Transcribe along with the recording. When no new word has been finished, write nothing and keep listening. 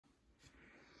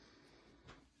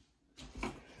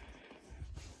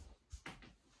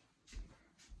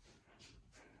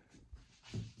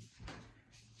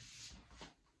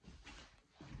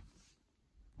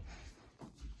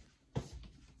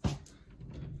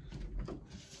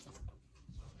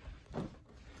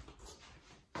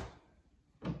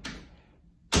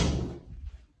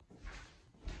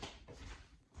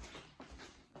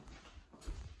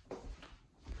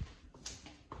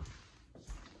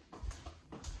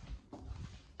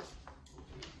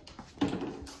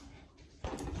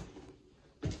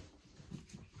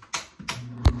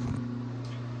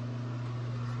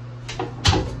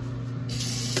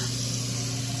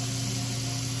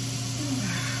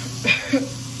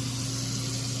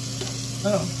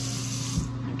Oh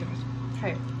my goodness.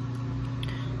 Hey,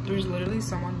 there's literally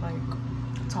someone like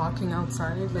talking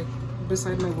outside, like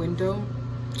beside my window.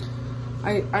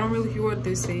 I don't really hear what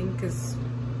they're saying because,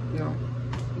 you know,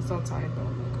 it's outside, but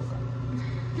I'm like, oh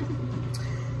god.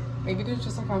 Maybe there's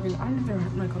just a coffee. I don't know if they're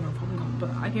like on a phone call, but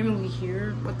I can't really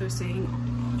hear what they're saying,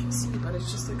 obviously, but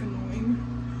it's just like annoying.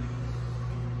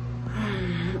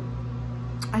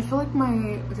 I feel like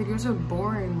my videos are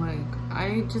boring. Like,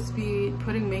 I just be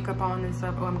putting makeup on and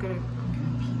stuff. Oh, I'm gonna pee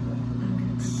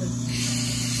this.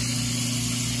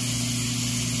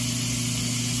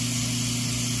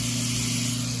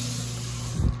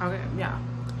 Okay, yeah.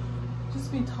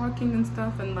 Just be talking and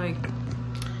stuff, and like,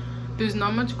 there's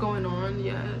not much going on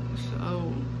yet,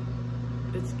 so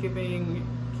it's giving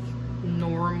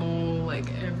normal,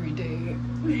 like, everyday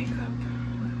makeup.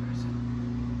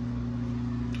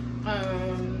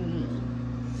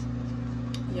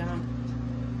 Yeah.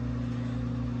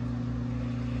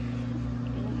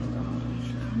 Oh my gosh,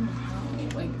 I don't know how,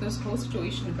 like, this whole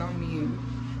situation got me.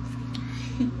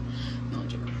 No, I'm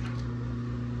joking.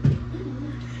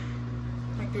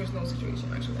 Like, there's no situation,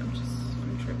 actually. I'm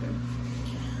tripping.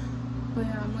 But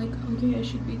yeah, I'm like, okay, I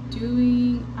should be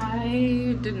doing.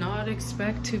 I did not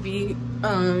expect to be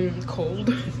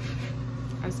cold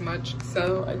as much,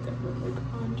 so I definitely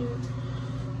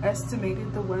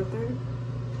underestimated the weather.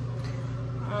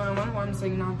 One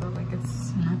saying not that like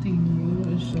it's nothing new,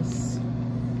 it's just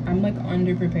I'm like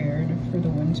underprepared for the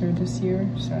winter this year,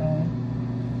 so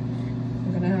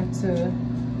I'm gonna have to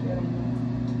get on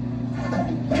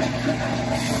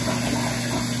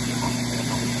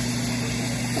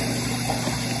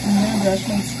I'm gonna brush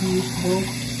my teeth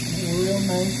real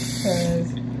nice because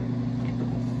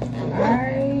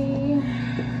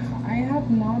I have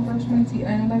not brushed my teeth. I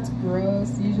know that's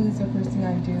gross. Usually it's the first thing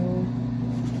I do.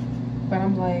 But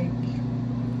I'm like,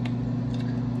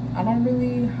 I don't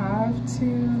really have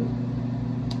to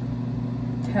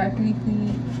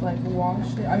technically like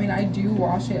wash it. I mean, I do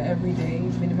wash it every day,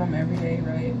 minimum every day,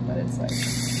 right? But it's like,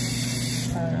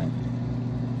 I don't know.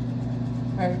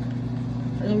 Like,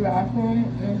 the bathroom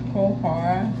is so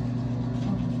far.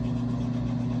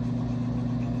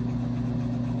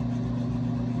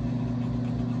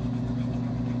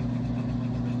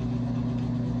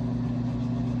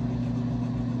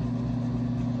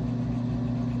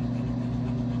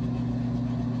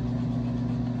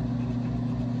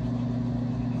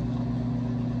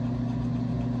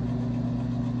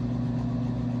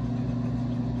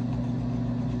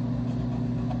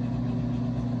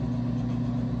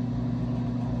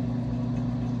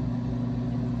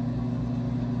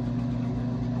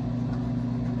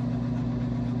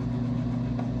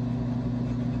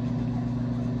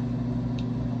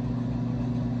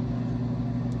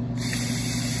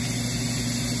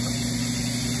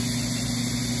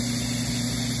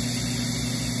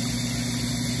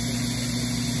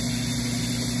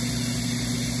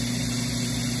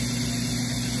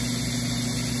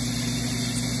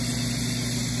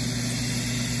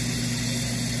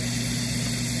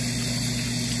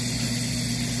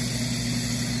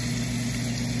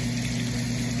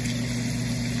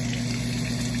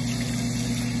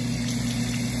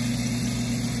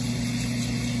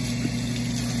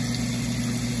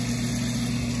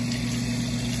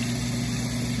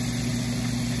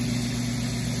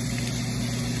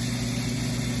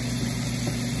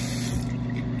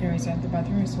 The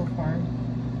bathroom is so far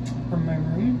from my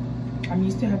room. I'm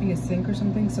used to having a sink or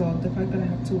something, so the fact that I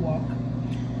have to walk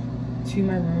to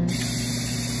my room,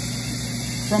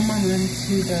 from my room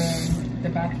to the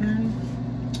bathroom,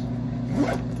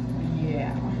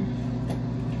 yeah,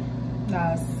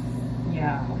 that's,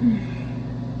 yeah,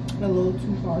 a little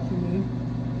too far for me.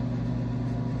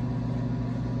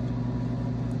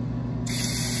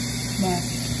 But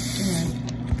anyway.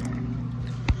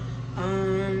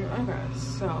 Okay,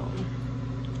 so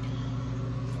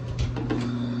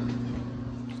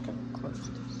just gotta close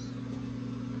this.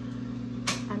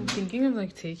 I'm thinking of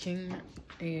like taking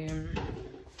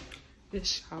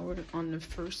this shower on the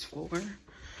first floor.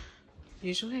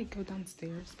 Usually I go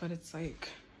downstairs, but it's like,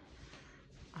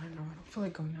 I don't know, I don't feel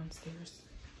like going downstairs.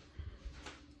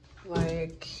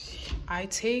 Like, I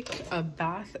take a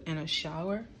bath and a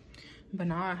shower, but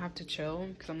now I have to chill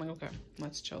because I'm like, okay,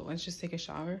 let's chill. Let's just take a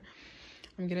shower.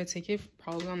 I'm gonna take it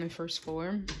probably on the first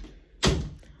floor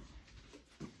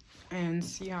and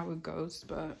see how it goes.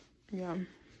 But yeah,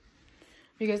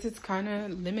 because it's kind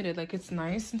of limited. Like, it's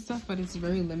nice and stuff, but it's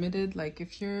very limited. Like,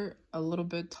 if you're a little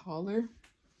bit taller,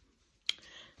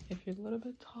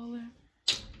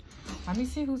 let me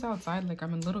see who's outside. Like,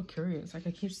 I'm a little curious. Like,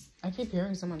 I keep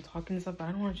hearing someone talking and stuff, but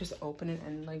I don't want to just open it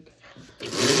and like,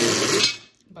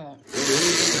 but but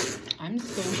I'm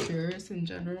so curious in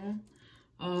general.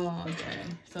 Oh, okay.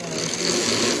 So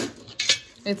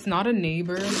it's not a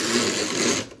neighbor.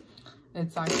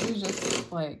 It's actually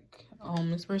just like a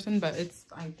homeless person, but it's,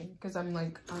 I think, because I'm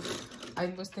like, I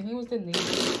was thinking it was the neighbor.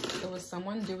 It was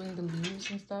someone doing the leaves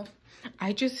and stuff.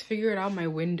 I just figured out my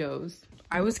windows.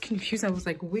 I was confused. I was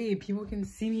like, wait, people can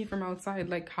see me from outside.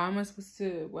 Like, how am I supposed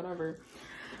to, whatever?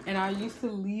 And I used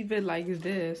to leave it like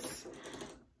this,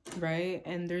 right?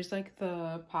 And there's like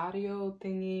the patio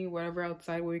thingy, whatever,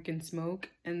 outside where you can smoke.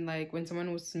 And like when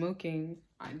someone was smoking,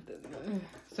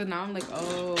 so now I'm like,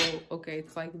 oh, okay,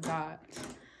 it's like that.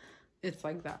 It's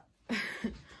like that.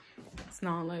 It's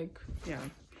not like, yeah,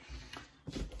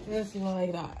 it's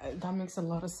like that. That makes a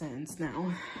lot of sense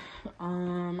now.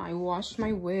 I washed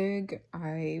my wig.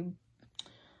 How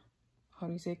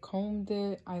do you say, combed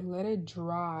it. I let it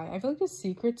dry. I feel like the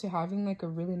secret to having like a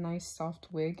really nice soft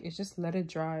wig is just let it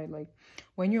dry. Like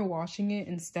when you're washing it,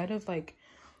 instead of like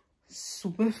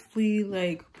swiftly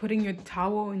like putting your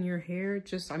towel in your hair,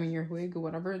 just, I mean your wig or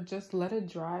whatever, just let it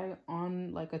dry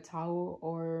on like a towel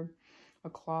or a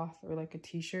cloth or like a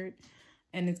t-shirt,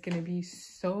 and it's gonna be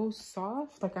so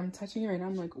soft. Like I'm touching it right now,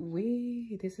 I'm like,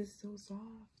 wait, this is so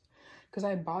soft. Because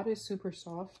I bought it super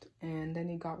soft and then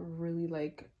it got really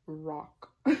like rock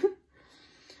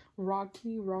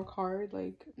hard,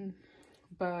 like,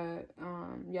 but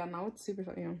yeah, now it's super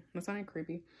soft. You know, that's not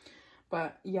creepy,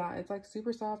 but yeah, it's like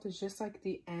super soft. It's just like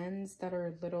the ends that are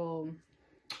a little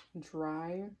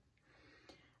dry,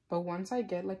 but once I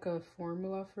get like a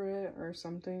formula for it or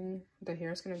something, the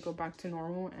hair is gonna go back to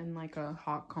normal. And like a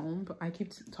hot comb, I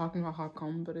keep talking about hot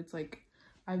comb, but it's like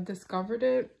I've discovered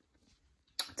it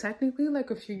technically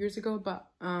like a few years ago, but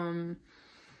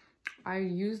I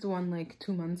used one like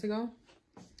 2 months ago.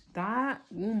 That,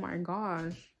 oh my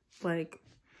gosh, like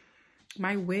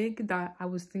my wig that I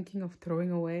was thinking of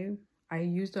throwing away, I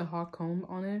used a hot comb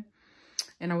on it,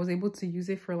 and I was able to use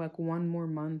it for like 1 more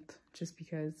month, just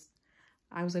because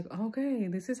I was like, okay,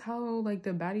 this is how like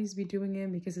the baddies be doing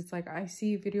it. Because it's like I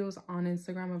see videos on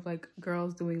Instagram of like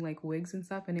girls doing like wigs and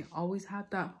stuff, and they always have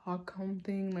that hot comb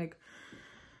thing. Like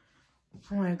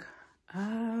I'm like,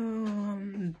 oh,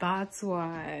 that's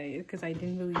why. Because I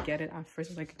didn't really get it at first.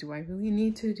 I was like, do I really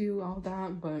need to do all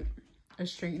that? But a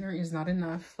straightener is not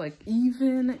enough. Like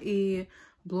even a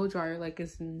blow dryer like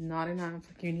is not enough.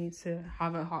 Like you need to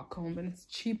have a hot comb, and it's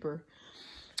cheaper.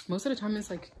 Most of the time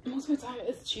it's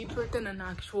cheaper than an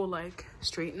actual like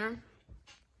straightener.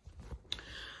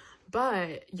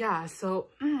 But yeah, so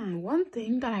one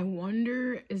thing that I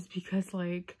wonder is because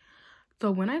like, so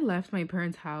when I left my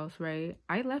parents' house, right,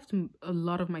 I left a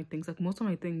lot of my things. Like most of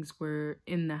my things were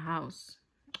in the house,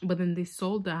 but then they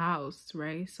sold the house,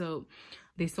 right? So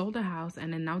they sold the house,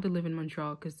 and then now they live in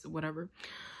Montreal because whatever.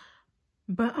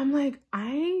 But I'm like,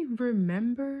 I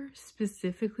remember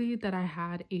specifically that I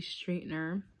had a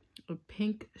straightener, a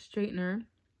pink straightener,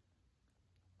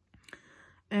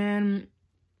 and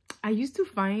I used to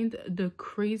find the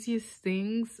craziest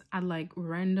things at like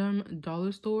random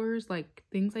dollar stores, like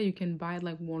things that you can buy at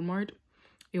like Walmart.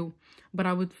 Ew. But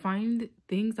I would find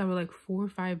things that were like $4 or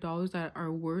 $5 that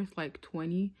are worth like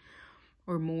 20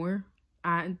 or more.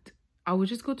 And I would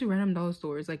just go to random dollar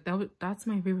stores. Like that's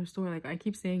my favorite store. Like I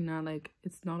keep saying that, like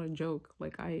it's not a joke.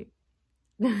 Like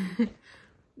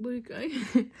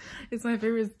it's my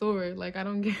favorite store. Like I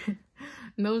don't get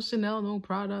no Chanel, no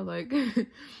Prada, like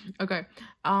okay,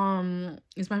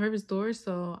 it's my favorite store.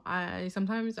 So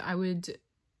sometimes I would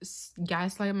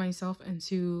gaslight myself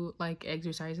into like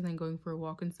exercising and going for a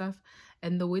walk and stuff.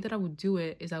 And the way that I would do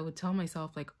it is I would tell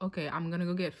myself like, okay, I'm gonna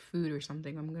go get food or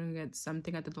something, I'm gonna get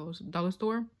something at the dollar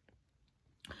store.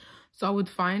 So I would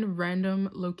find random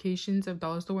locations of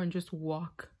dollar store and just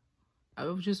walk. I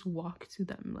would just walk to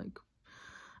them, like,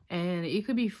 and it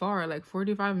could be far, like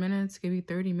 45 minutes, could be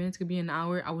 30 minutes, could be an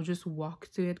hour. I would just walk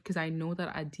to it because I know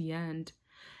that at the end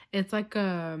it's like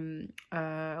a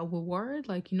reward,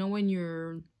 like, you know, when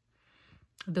you're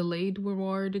delayed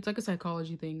reward, it's like a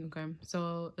psychology thing. Okay,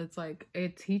 so it's like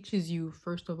it teaches you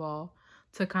first of all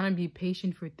to kind of be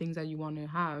patient for things that you want to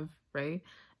have, right?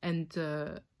 And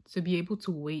to be able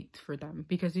to wait for them,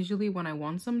 because usually when I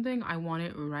want something, I want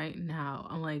it right now.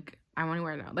 I'm like, I want it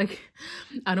right now. Like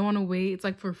I don't want to wait. It's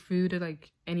like for food or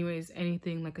like anyways,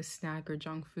 anything like a snack or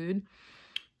junk food.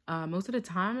 Most of the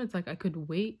time it's like I could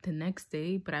wait the next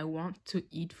day, but I want to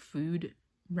eat food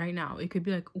right now. It could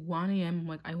be like 1 a.m. I'm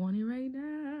like, I want it right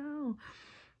now.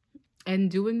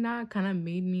 And doing that kind of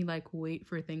made me like wait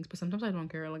for things, but sometimes I don't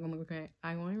care. Like I'm like, okay,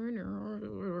 I want it right now.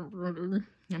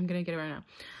 I'm gonna get it right now.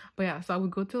 But yeah, so I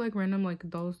would go to like random like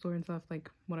dollar store and stuff,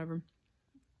 like whatever.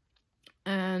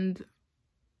 And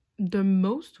the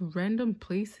most random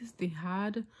places they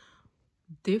had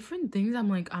different things. I'm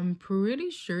like, I'm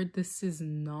pretty sure this is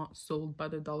not sold by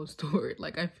the dollar store.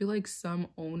 Like, I feel like some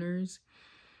owners,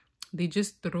 they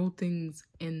just throw things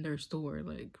in their store,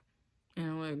 like, and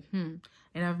I'm like, and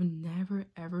I've never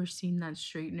ever seen that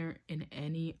straightener in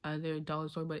any other dollar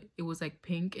store, but it was like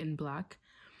pink and black.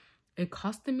 It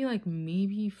costed me like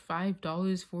maybe $5,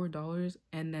 $4,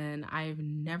 and then I've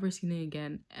never seen it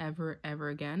again, ever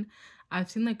again.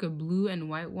 I've seen like a blue and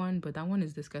white one, but that one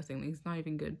is disgusting. Like, it's not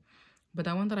even good. But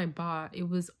that one that I bought, it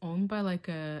was owned by like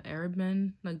a Arab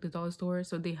man, like the dollar store.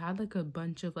 So they had like a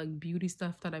bunch of like beauty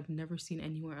stuff that I've never seen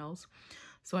anywhere else.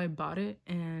 So I bought it,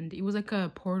 and it was like a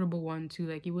portable one too.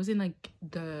 Like, it wasn't like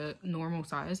the normal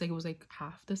size. Like, it was like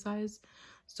half the size.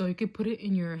 So you could put it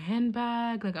in your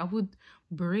handbag. Like, I would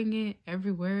bring it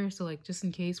everywhere. So like, just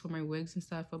in case for my wigs and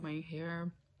stuff, for my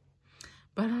hair.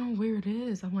 But I don't know where it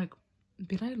is. I'm like,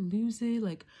 did I lose it?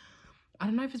 Like, I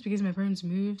don't know if it's because my parents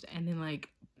moved, and then like,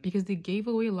 because they gave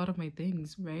away a lot of my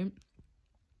things, right?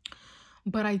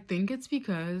 But I think it's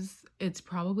because it's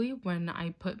probably when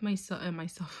I put I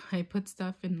put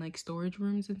stuff in like storage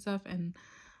rooms and stuff. And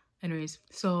anyways,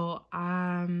 so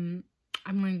I'm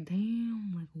like,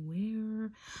 damn, like, where?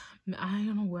 I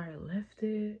don't know where I left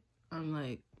it. I'm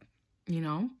like, you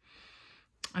know,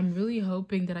 I'm really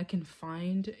hoping that I can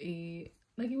find a,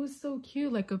 like, it was so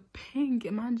cute, like a pink,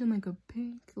 imagine like a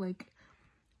pink, like,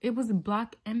 it was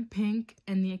black and pink,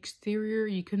 and the exterior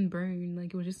you couldn't burn,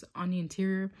 like, it was just on the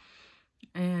interior,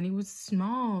 and it was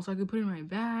small, so I could put it in my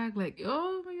bag. Like,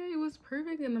 oh my god, it was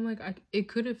perfect. And I'm like, it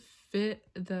could have fit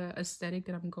the aesthetic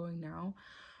that I'm going now,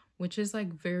 which is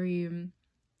like very,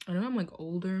 I know I'm like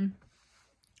older,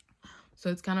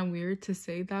 so it's kind of weird to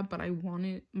say that, but I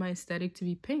wanted my aesthetic to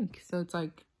be pink. So it's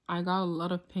like, I got a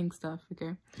lot of pink stuff.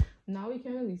 Okay, now we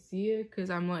can't really see it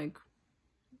because I'm like,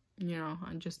 you know,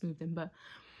 I just moved in. But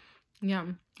yeah,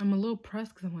 I'm a little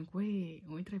pressed because I'm like, wait,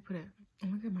 where did I put it? Oh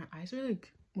my god, my eyes are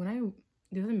like,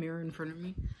 there's a mirror in front of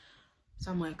me,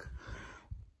 so I'm like,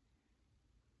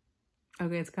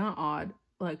 okay, it's kind of odd,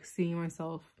 like, seeing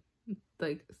myself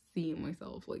like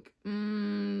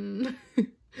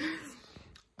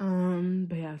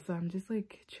but yeah, so I'm just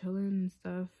like chilling and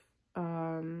stuff.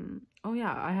 Oh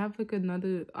yeah, I have a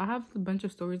bunch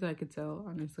of stories that I could tell,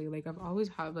 honestly. Like, I've always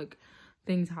had like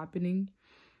things happening.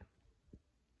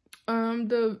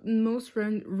 The most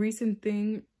recent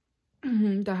thing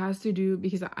that has to do,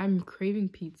 because I'm craving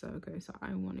pizza. Okay, so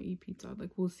I want to eat pizza.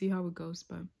 Like, we'll see how it goes,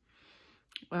 but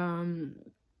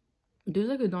there's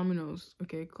like a Domino's.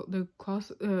 Okay, the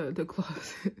closet the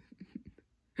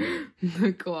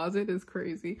closet is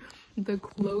crazy. The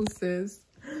closest,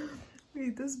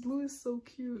 wait, this blue is so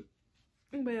cute.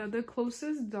 But yeah, the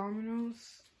closest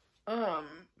Domino's,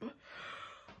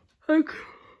 like,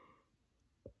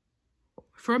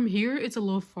 from here it's a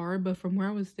little far, but from where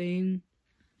I was staying,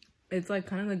 it's like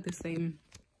kind of like the same.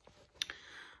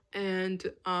 And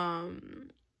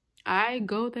I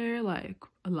go there like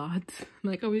a lot.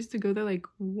 Like, I used to go there like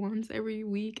once every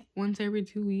week, once every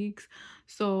 2 weeks.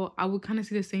 So I would kind of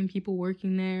see the same people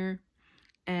working there,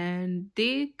 and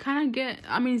they kind of get,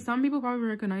 I mean, some people probably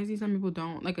recognize you, some people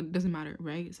don't. Like, it doesn't matter,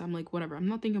 right? So I'm like, whatever, I'm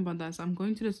not thinking about that. So I'm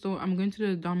going to the store, I'm going to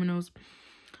the Domino's.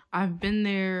 I've been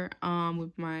there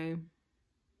with my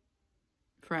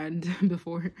friend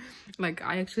before. Like,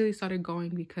 I actually started going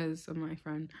because of my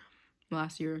friend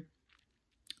last year,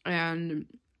 and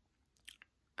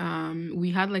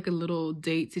we had like a little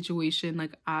date situation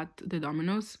like at the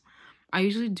Domino's. I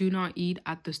usually do not eat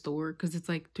at the store because it's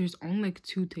like there's only like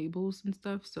 2 tables and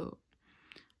stuff, so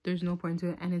there's no point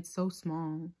to it, and it's so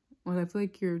small. Like, I feel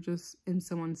like you're just in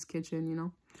someone's kitchen, you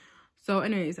know. So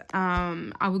anyways,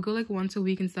 I would go like once a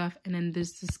week and stuff, and then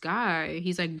there's this guy,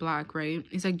 he's like black, right?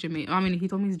 He's like Jamaican. I mean, he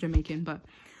told me he's Jamaican, but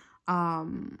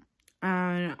and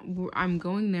I'm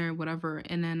going there, whatever.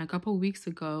 And then a couple weeks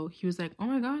ago, he was like, oh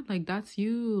my god, like, that's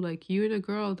you, like, you're the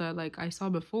girl that like I saw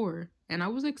before. And I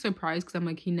was like surprised because I'm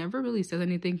like, he never really says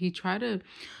anything. He tried to,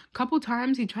 couple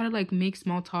times he tried to like make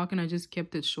small talk, and I just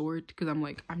kept it short because I'm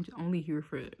like, I'm only here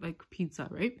for like pizza,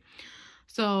 right?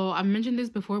 So I mentioned this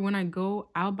before, when I go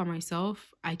out by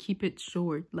myself, I keep it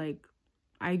short. Like,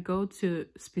 I go to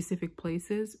specific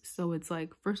places, so it's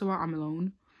like, first of all, I'm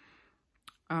alone,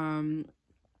 and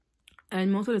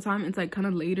most of the time it's like kind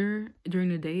of later during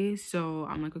the day, so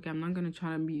I'm like, okay, I'm not gonna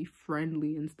try to be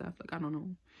friendly and stuff, like, I don't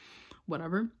know,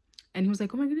 whatever. And he was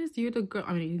like, oh my goodness, you're the girl.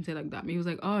 I mean, he didn't say like that, but he was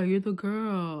like, oh, you're the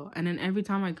girl. And then every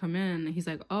time I come in, he's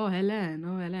like, oh, Helen,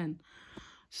 oh, Helen.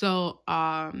 So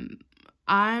I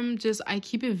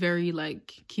keep it very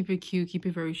like, keep it cute, keep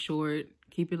it very short,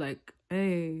 keep it like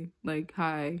hey, like,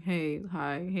 hi, hey,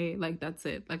 hi, hey, like, that's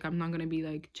it. Like, I'm not gonna be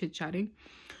like chit-chatting.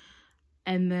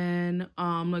 And then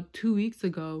like 2 weeks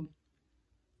ago,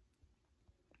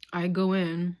 I go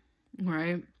in,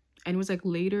 right? And it was like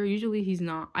later. Usually he's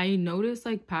not. I noticed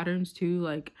like patterns too,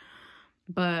 like,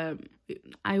 but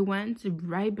I went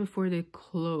right before they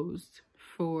closed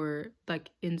for like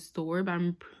in store, but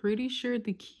I'm pretty sure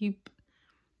they keep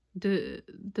the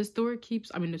store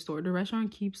keeps, I mean the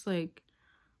restaurant keeps like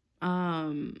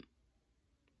the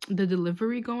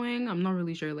delivery going. I'm not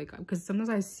really sure, like, because sometimes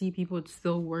I see people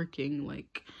still working,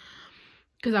 like,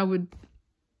 because I would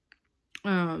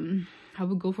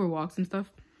go for walks and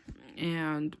stuff,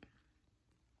 and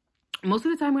most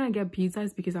of the time when I get pizza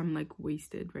is because I'm like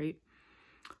wasted, right?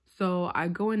 So I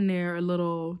go in there a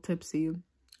little tipsy,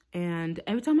 and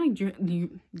every time I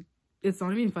drink, it's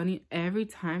not even funny, every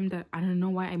time that, I don't know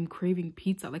why I'm craving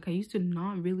pizza. Like, I used to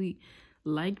not really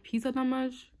like pizza that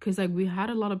much, because like we had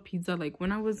a lot of pizza like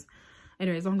when I was,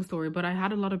 anyways, long story, but I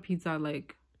had a lot of pizza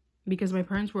like because my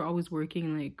parents were always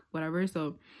working, like whatever,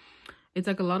 so it's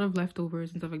like a lot of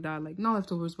leftovers and stuff like that, like not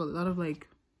leftovers but a lot of like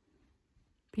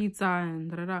pizza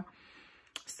and da da da.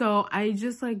 So I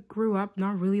just like grew up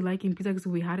not really liking pizza because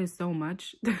we had it so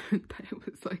much that it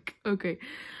was like okay.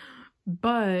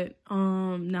 But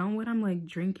now when I'm like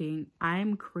drinking,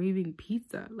 I'm craving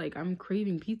pizza. Like, I'm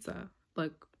craving pizza,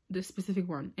 like this specific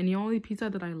one. And the only pizza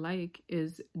that I like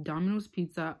is Domino's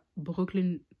pizza,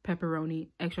 Brooklyn pepperoni,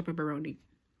 extra pepperoni.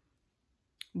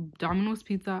 Domino's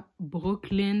pizza,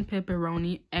 Brooklyn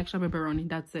pepperoni, extra pepperoni.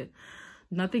 That's it.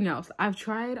 Nothing else. I've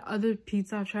tried other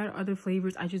pizza, I've tried other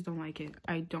flavors. I just don't like it.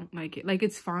 I don't like it. Like,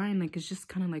 it's fine. Like, it's just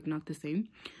kind of like not the same.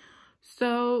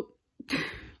 So,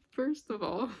 first of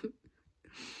all,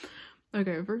 I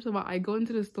go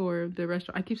into the store, the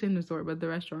restaurant. I keep saying the store, but the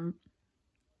restaurant.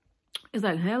 It's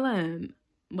like, Helen.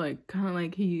 Like, kind of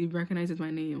like he recognizes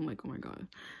my name. I'm like, oh my god,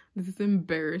 this is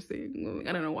embarrassing.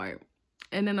 I don't know why.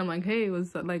 And then I'm like, hey,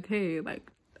 what's up? Like, hey,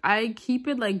 like, I keep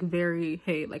it like very,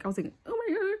 hey, like, I was like, oh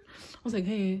my god. I was like,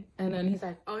 hey. And then he's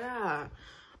like, oh yeah,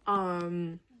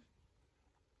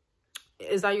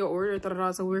 is that your order? Da, da,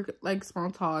 da. So we're like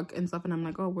small talk and stuff, and I'm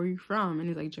like, oh, where are you from? And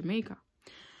he's like, Jamaica.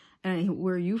 And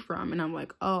where are you from? And I'm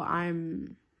like, oh, I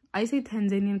say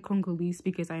Tanzanian Congolese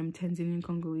because I am Tanzanian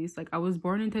Congolese. Like, I was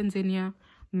born in Tanzania.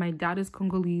 My dad is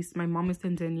Congolese. My mom is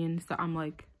Tanzanian. So I'm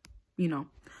like, you know.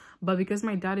 But because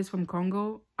my dad is from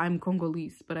Congo, I'm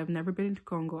Congolese. But I've never been to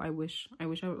Congo. I wish I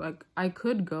would, like, I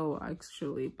could go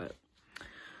actually, but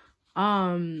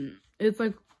it's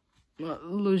like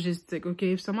logistic.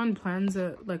 Okay, if someone plans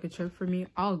a trip for me,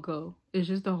 I'll go. It's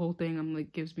just the whole thing, I'm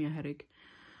like, gives me a headache.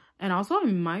 And also I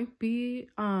might be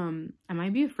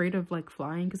afraid of like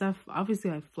flying, because I've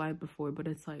fly before, but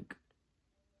it's like,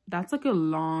 that's like a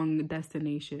long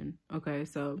destination. Okay,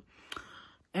 so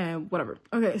and whatever.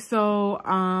 Okay, so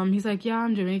he's like, yeah,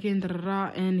 I'm Jamaican, da, da,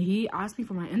 da. And he asked me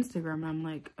for my Instagram, and I'm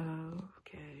like, oh,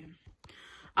 okay.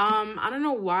 I don't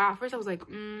know why. At first I was like,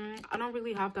 I don't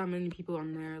really have that many people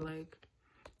on there, like,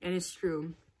 and it's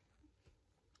true.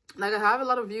 Like, I have a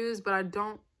lot of views, but I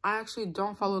actually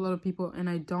don't follow a lot of people, and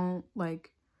I don't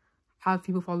like have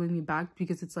people following me back,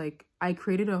 because it's like I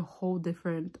created a whole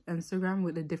different Instagram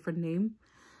with a different name.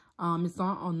 It's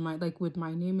not on my, like, with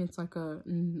my name, it's like a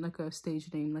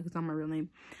stage name, like, it's not my real name,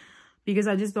 because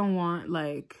I just don't want,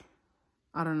 like,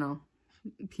 I don't know,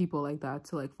 people like that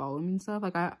to like follow me and stuff.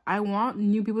 Like, I want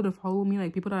new people to follow me,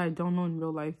 like people that I don't know in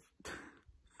real life.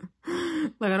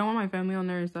 Like, I don't want my family on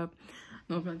there and stuff.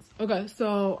 No offense. Okay,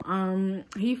 so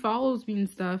he follows me and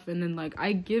stuff, and then like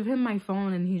I give him my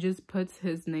phone, and he just puts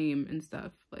his name and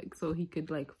stuff, like, so he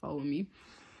could like follow me.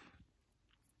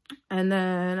 And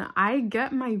then I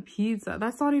get my pizza.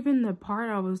 That's not even the part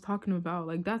I was talking about.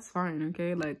 Like, that's fine,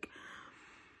 okay? Like,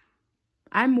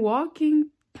 I'm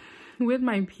walking with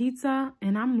my pizza,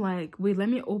 and I'm like, wait, let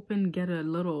me get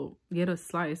a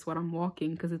slice while I'm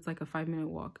walking, because it's like a 5-minute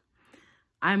walk.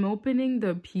 I'm opening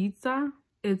the pizza.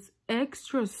 It's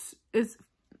extra, it's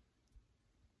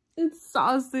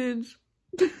sausage.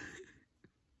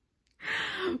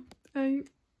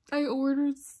 I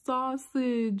ordered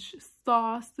sausage.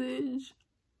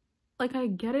 Like, I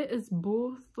get it, it's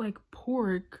both like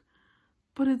pork,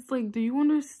 but it's like, do you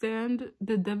understand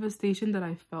the devastation that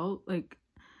I felt? Like,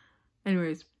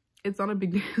 anyways, it's not a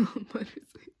big deal, but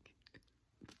it's like,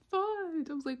 fudge.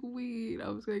 I was like, wait. I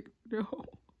was like,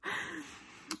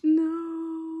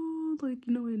 no, like,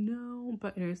 no and no.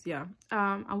 But anyways, yeah,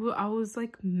 I was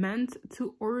like meant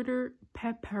to order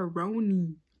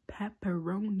pepperoni,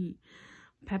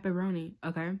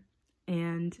 okay?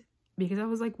 And because I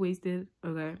was like wasted,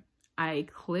 okay, I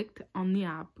clicked on the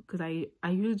app because I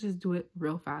usually just do it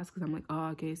real fast because I'm like, oh,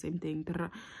 okay, same thing.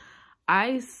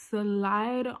 I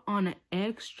slide on an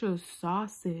extra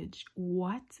sausage.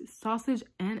 What? Sausage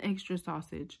and extra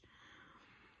sausage.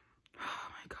 Oh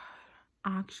my god.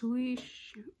 Actually,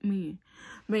 shoot me.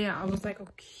 But yeah, I was like,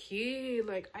 okay.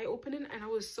 Like, I opened it and I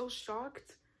was so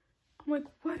shocked. I'm like,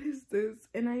 what is this?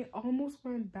 And I almost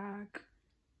went back.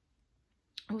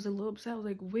 I was a little upset. I was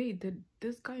like, wait, did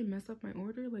this guy mess up my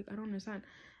order? Like, I don't understand.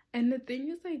 And the thing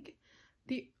is, like,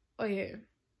 the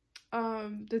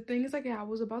thing is, like, yeah, I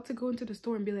was about to go into the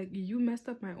store and be like, you messed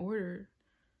up my order.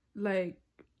 Like,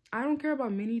 I don't care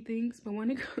about many things, but when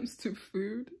it comes to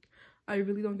food, I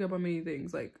really don't care about many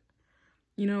things. Like,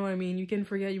 you know what I mean? You can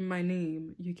forget my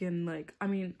name. You can, like, I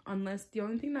mean, unless the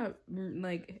only thing that,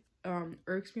 like,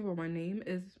 irks me about my name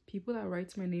is people that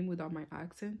write my name without my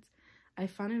accent. I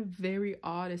find it very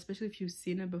odd, especially if you've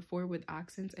seen it before with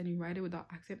accents and you write it without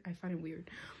accent. I find it weird.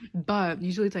 But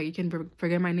usually it's like, you can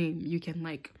forget my name. You can,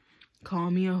 like,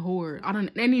 call me a whore. I don't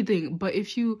anything. But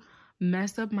if you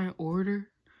mess up my order,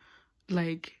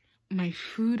 like my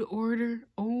food order,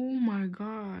 oh my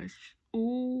gosh.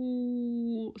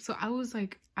 Oh, so I was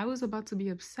like, I was about to be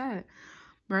upset,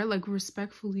 right? Like,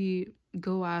 respectfully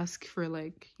go ask for,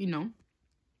 like, you know,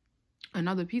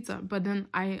 another pizza. But then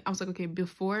I was like, okay,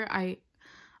 before I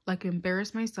like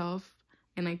embarrass myself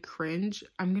and I cringe,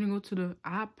 I'm gonna go to the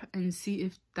app and see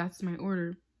if that's my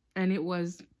order. And it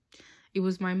was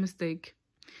my mistake.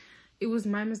 It was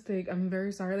my mistake. I'm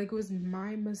very sorry. Like, it was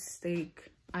my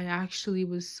mistake. I actually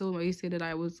was so wasted that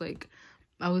I was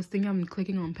thinking I'm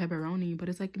clicking on pepperoni, but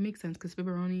it's like, it makes sense because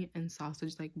pepperoni and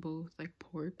sausage, like, both like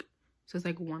pork, so it's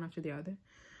like one after the other.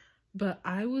 But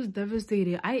I was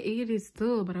devastated. I ate it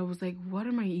still, but I was like, what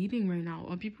am I eating right now?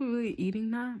 Are people really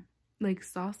eating that? Like,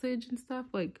 sausage and stuff?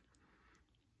 Like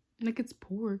it's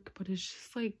pork, but it's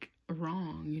just, like,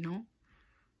 wrong, you know?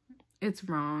 It's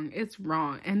wrong. It's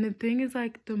wrong. And the thing is,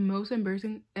 like, the most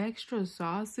embarrassing, extra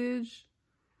sausage.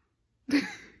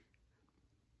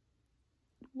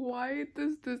 Why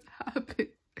does this happen?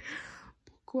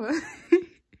 Pourquoi?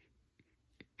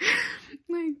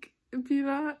 Like,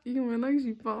 Pira, you know, like,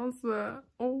 she pense,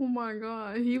 oh my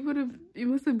god, he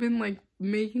must have been, like,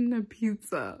 making the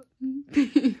pizza.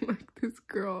 Like, this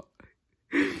girl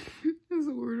is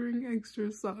ordering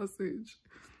extra sausage.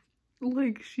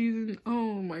 Like, she's in,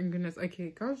 oh my goodness.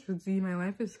 Okay, gosh, my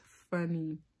life is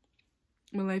funny.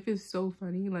 My life is so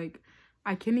funny. Like,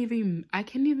 I can't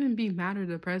even be mad or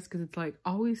depressed because it's like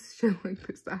always shit like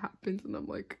this that happens, and I'm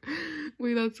like,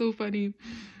 wait, that's so funny.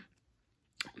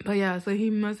 But yeah, so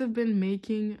he must have been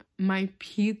making my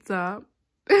pizza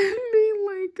and being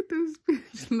like, this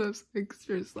bitch loves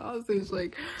extra sausage.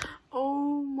 Like,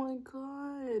 oh my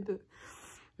god.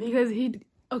 Because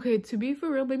okay, to be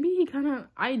for real, maybe he kind of,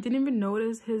 I didn't even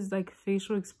notice his, like,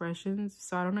 facial expressions,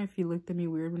 so I don't know if he looked at me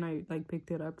weird when I, like,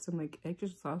 picked it up, because I'm like, extra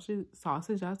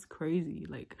sausage, that's crazy.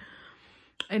 Like,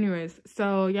 anyways,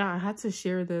 so yeah, I had to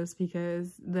share this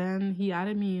because then he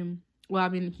added me, well, I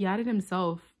mean, he added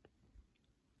himself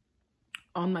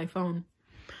on my phone,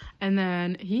 and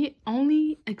then he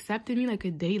only accepted me like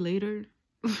a day later.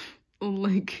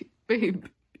 Like, babe,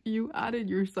 you added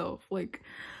yourself. Like,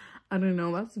 I don't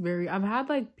know, that's very, I've had,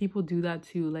 like, people do that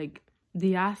too. Like,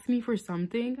 they ask me for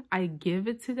something, I give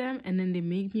it to them, and then they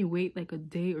make me wait like a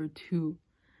day or two.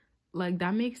 Like,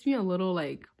 that makes me a little,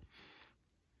 like,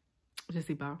 je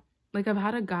sais pas. Like, I've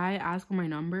had a guy ask for my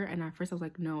number, and at first I was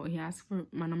like, no. He asked for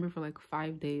my number for like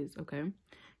 5 days, okay?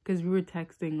 Because we were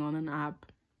texting on an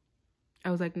app.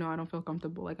 I was like, no, I don't feel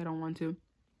comfortable. Like, I don't want to.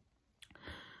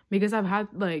 Because I've had,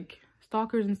 like,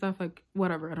 stalkers and stuff, like,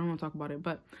 whatever, I don't want to talk about it,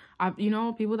 but you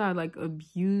know, people that, like,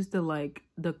 abuse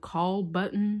the call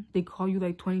button, they call you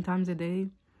like 20 times a day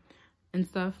and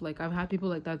stuff. Like, I've had people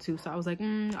like that too, so I was like,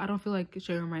 I don't feel like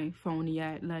sharing my phone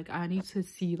yet. Like, I need to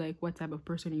see, like, what type of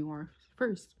person you are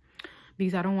first,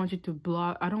 because I don't want you to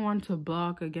block, I don't want to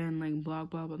block again, like,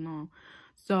 block, blah, blah, no.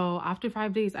 So after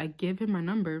 5 days, I give him my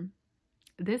number.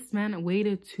 This man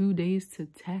waited 2 days to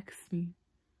text me.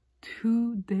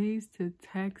 2 days to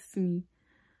text me,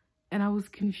 and I was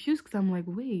confused because I'm like,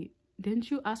 wait,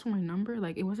 didn't you ask for my number?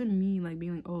 Like, it wasn't me, like,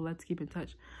 being like, oh, let's keep in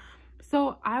touch.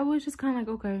 So I was just kind of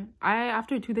like, okay.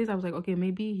 After 2 days, I was like, okay,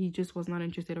 maybe he just was not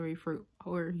interested,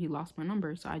 or he lost my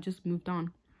number. So I just moved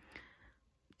on.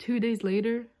 2 days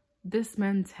later, this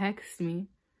man texts me.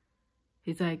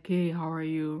 He's like, hey, how are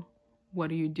you?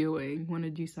 What are you doing? Want to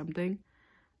do something?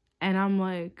 And I'm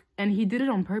like, and he did it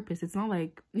on purpose. It's not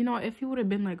like, you know, if he would have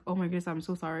been like, oh my goodness, I'm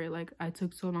so sorry, like, I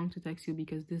took so long to text you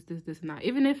because this, and that.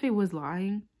 Even if it was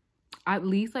lying, at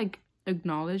least, like,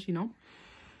 acknowledge, you know.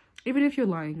 even if you're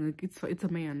lying, like it's a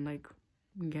man, like,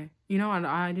 okay, you know,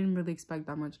 I didn't really expect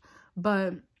that much.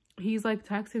 But he's like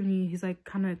texting me, he's like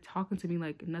kind of talking to me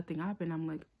like nothing happened. I'm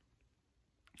like,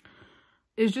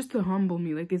 it's just to humble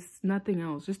me, like it's nothing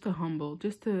else, just to humble,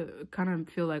 just to kind of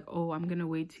feel like, oh, I'm gonna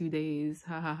wait 2 days,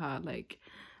 ha ha ha, like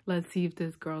let's see if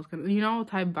this girl's gonna, you know,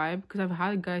 type vibe. Because I've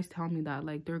had guys tell me that,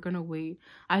 like, they're gonna wait.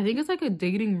 I think it's like a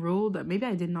dating rule that maybe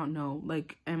I did not know.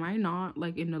 Like, am I not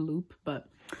like in the loop? But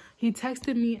he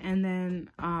texted me, and then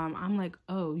I'm like,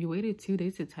 oh, you waited 2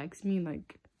 days to text me?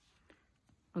 Like,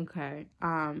 okay.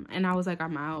 And I was like,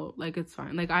 I'm out, like it's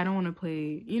fine, like I don't want to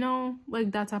play, you know,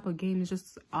 like that type of game is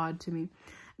just odd to me.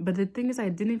 But the thing is, I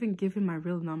didn't even give him my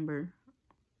real number,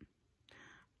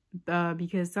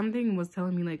 because something was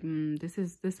telling me like,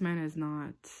 this man is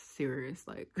not serious.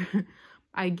 Like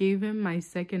I gave him my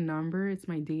second number. It's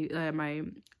my my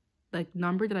like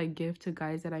number that I give to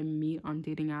guys that I meet on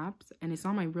dating apps, and it's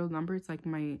not my real number. It's like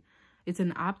it's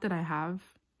an app that I have,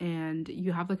 and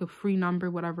you have like a free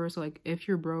number, whatever. So like if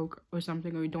you're broke or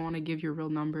something, or you don't want to give your real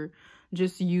number,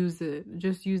 just use it.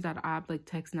 Just use that app, like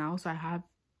Text Now. So I have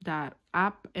that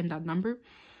app and that number.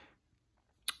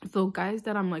 So guys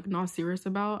that I'm like not serious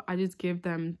about, I just give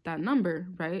them that number,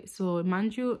 right? So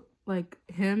mind you, like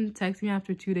him text me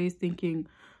after 2 days thinking,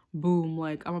 boom,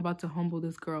 like I'm about to humble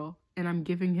this girl, and I'm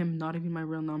giving him not even my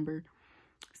real number.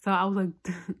 So I was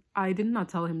like, I did not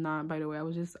tell him that, by the way.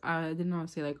 I did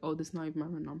not say like, oh, this is not even my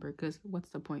real number, because what's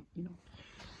the point, you know?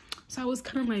 So I was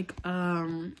kind of like,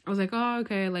 I was like, oh,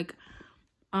 okay, like,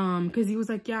 because he was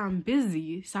like, yeah, I'm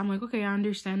busy. So I'm like, okay, I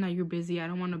understand that you're busy. I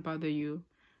don't want to bother you.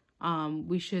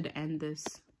 We should end this,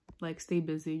 like, stay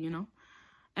busy, you know?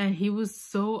 And he was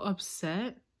so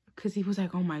upset, because he was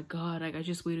like, oh my god, like I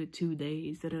just waited 2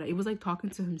 days. It was like talking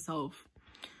to himself,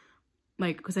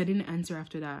 like, because I didn't answer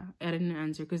after that. I didn't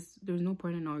answer because there's no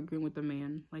point in arguing with the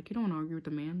man. Like, you don't want to argue with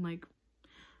the man, like,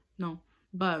 no.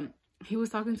 But he was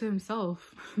talking to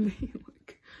himself.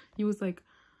 Like, he was like,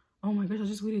 oh my gosh, I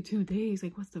just waited 2 days,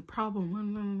 like what's the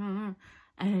problem?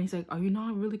 And he's like, are you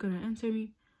not really gonna answer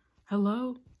me?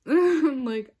 Hello?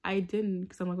 Like, I didn't,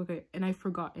 because I'm like, okay. And I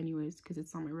forgot anyways, because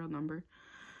it's not my real number.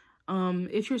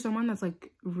 If you're someone that's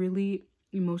like really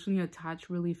emotionally attached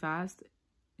really fast,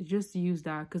 just use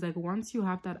that, because like once you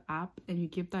have that app and you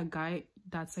give that guy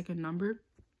that second number,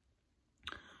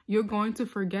 you're going to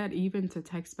forget even to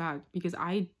text back. Because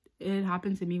it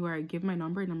happened to me where I give my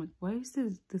number and I'm like, why is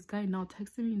this guy not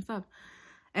texting me and stuff?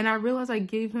 And I realized I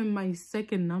gave him my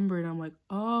second number, and I'm like,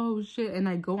 oh shit. And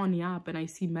I go on the app and I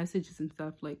see messages and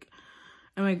stuff, like,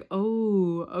 I'm like,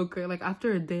 oh, okay. Like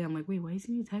after a day, I'm like, wait, why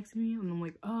isn't he texting me? And I'm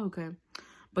like, oh, okay.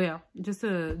 But yeah, just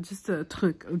a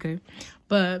trick, okay?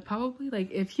 But probably,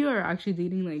 like, if you are actually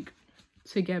dating, like,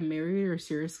 to get married or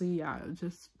seriously, yeah,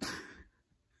 just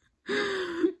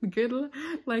good luck.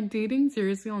 Like, dating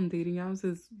seriously on dating apps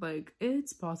is, like,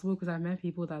 it's possible, because I've met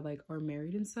people that, like, are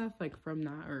married and stuff, like, from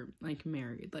that, or, like,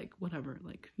 married, like, whatever,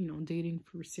 like, you know, dating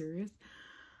for serious.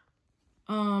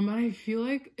 I feel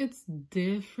like it's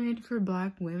different for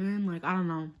Black women. Like, I don't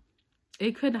know.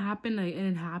 It could happen, like, and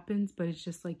it happens, but it's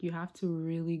just like you have to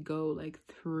really go like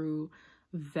through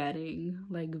vetting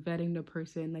the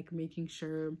person, like making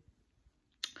sure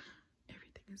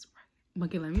everything is right.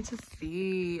 Okay, let me just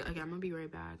see. Okay, I'm gonna be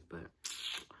right back, but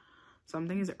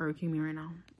something is irking me right now.